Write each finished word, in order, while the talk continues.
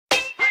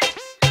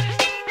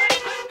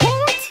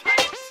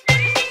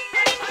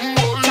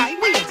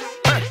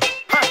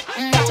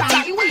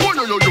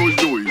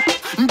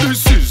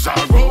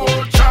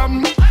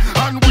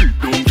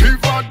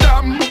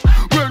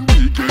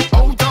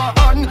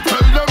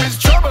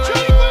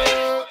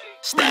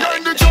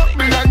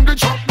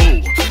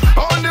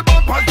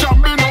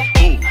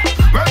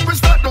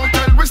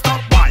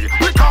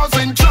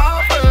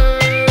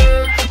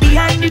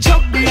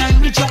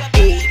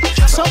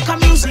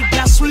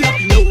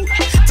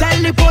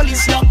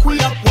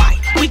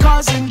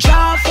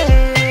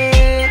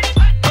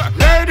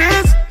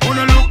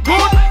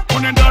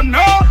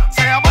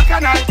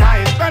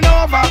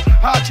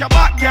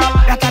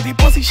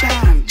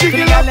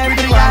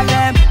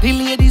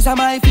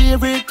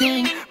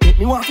thing. Make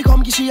me want to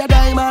come give she a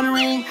diamond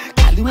ring.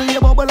 Call the way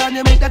you bubble and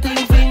you make that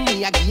thing fling.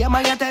 Me I give you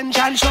my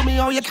attention, show me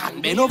how you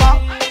can bend over.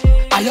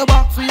 Are you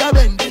back for your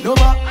bend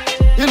over?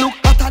 You look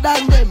hotter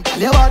than them,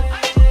 tell you what.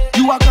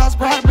 You a cause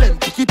problem,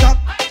 pick it up.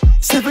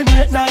 7,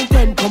 8, 9,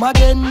 10, come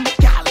again.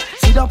 Gal,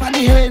 sit up on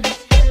the head.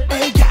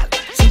 Hey gal,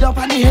 sit up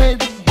on the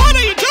head. What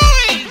are you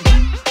doing?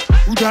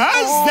 Who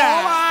does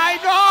that? My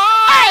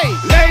God! Hey,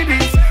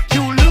 ladies,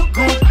 you look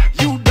good.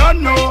 You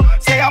don't know.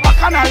 Say a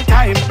bacchanal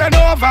time. Bend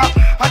over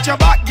at your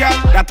back, girl.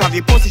 That's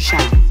the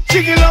position.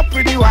 Jiggle up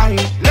with the wine.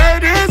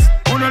 Ladies,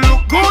 wanna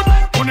look good.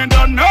 Wanna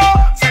don't know.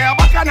 Say a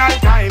bacchanal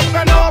time.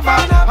 Bend over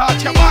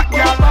at your back,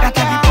 girl. That's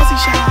the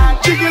position.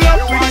 Jiggle up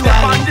with the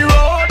wine. On the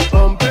road,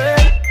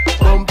 pumpin',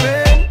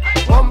 pumpin',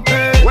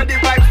 pumpin'. Where the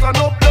vibes don't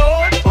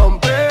upload,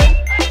 pumpin',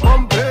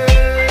 pumpin'.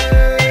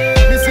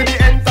 Me see the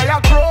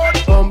entire crowd,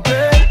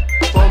 pumpin',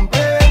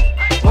 pumpin',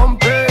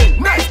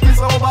 pumpin'. Nice piece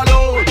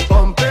overload,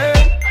 pumpin',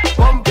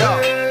 pumpin'.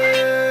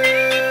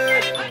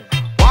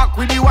 Walk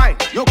with the wine,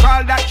 you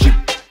call that chip.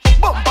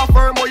 Bumper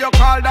firm, or you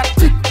call that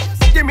tick.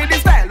 Give me the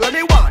style when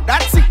me want,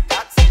 that's it.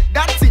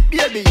 That's it,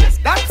 baby, yes,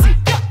 that's it.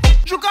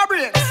 Sugar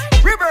breaks,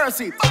 reverse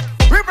it,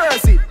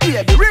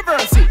 baby,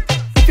 reverse it.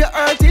 If you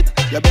hurt it,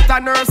 you better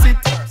nurse it.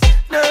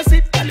 Nurse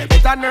it, and you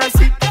better nurse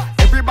it.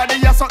 Everybody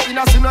has something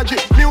a synergy.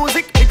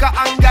 Music, make a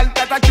angle,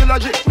 that a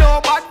trilogy.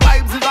 No bad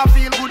vibes, is a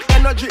feel good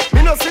energy.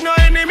 Me no see no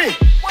enemy.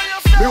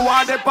 Me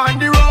want it on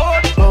the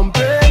road.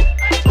 Pumpin',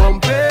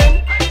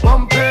 pumpin',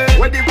 pumpin'.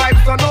 Where the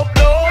vibes don't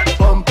upload.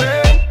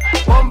 Pumpin',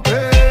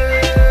 pumpin'.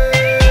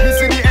 Me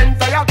see the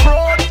entire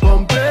crowd.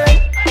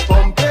 Pumpin',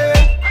 pumpin',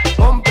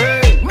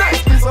 pumpin'.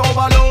 Nice piece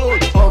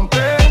overload.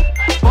 Pumpin',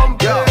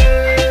 pumpin'.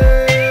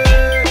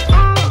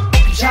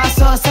 Just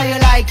so you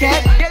like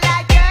it.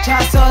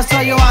 Just so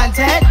you want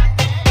it.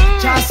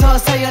 Just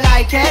so you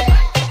like it.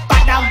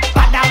 Badam,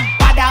 badam,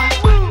 badam.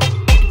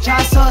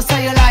 Just so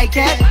you like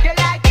it.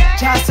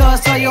 Just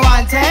so you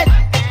want it.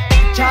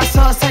 Just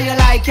so you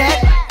like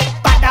it.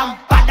 Badam,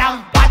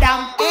 badam, badam.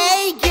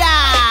 Hey,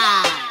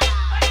 yeah.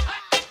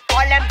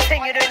 All them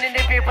thing you doing in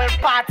the people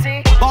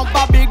party.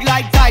 Bumper big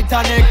like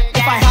Titanic.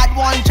 If I had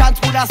one chance,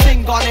 woulda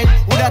sing on it.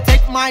 Woulda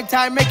take my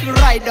time, make it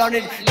ride on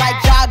it. Like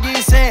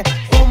Jaggy say,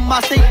 my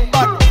stick,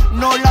 but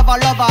no lover,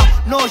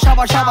 no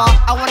shabba.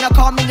 I wanna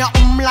come in your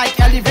like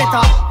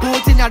elevator.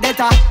 Put in your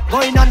data,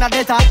 going on a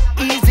data.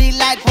 Easy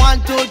like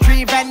 1, 2,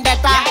 3,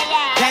 vendetta.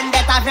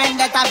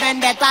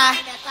 Vendetta.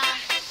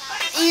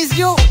 Ease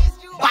you,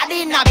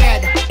 body in a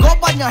bed. Go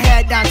on your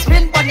head and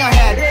spin on your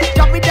head.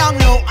 Drop it down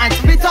low and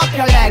split up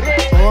your leg.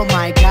 Oh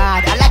my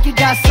God, I like it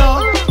just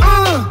so.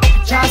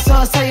 Just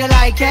so you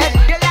like it.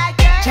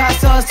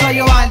 Just so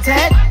you want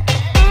it.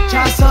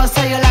 Just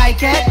so you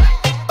like it.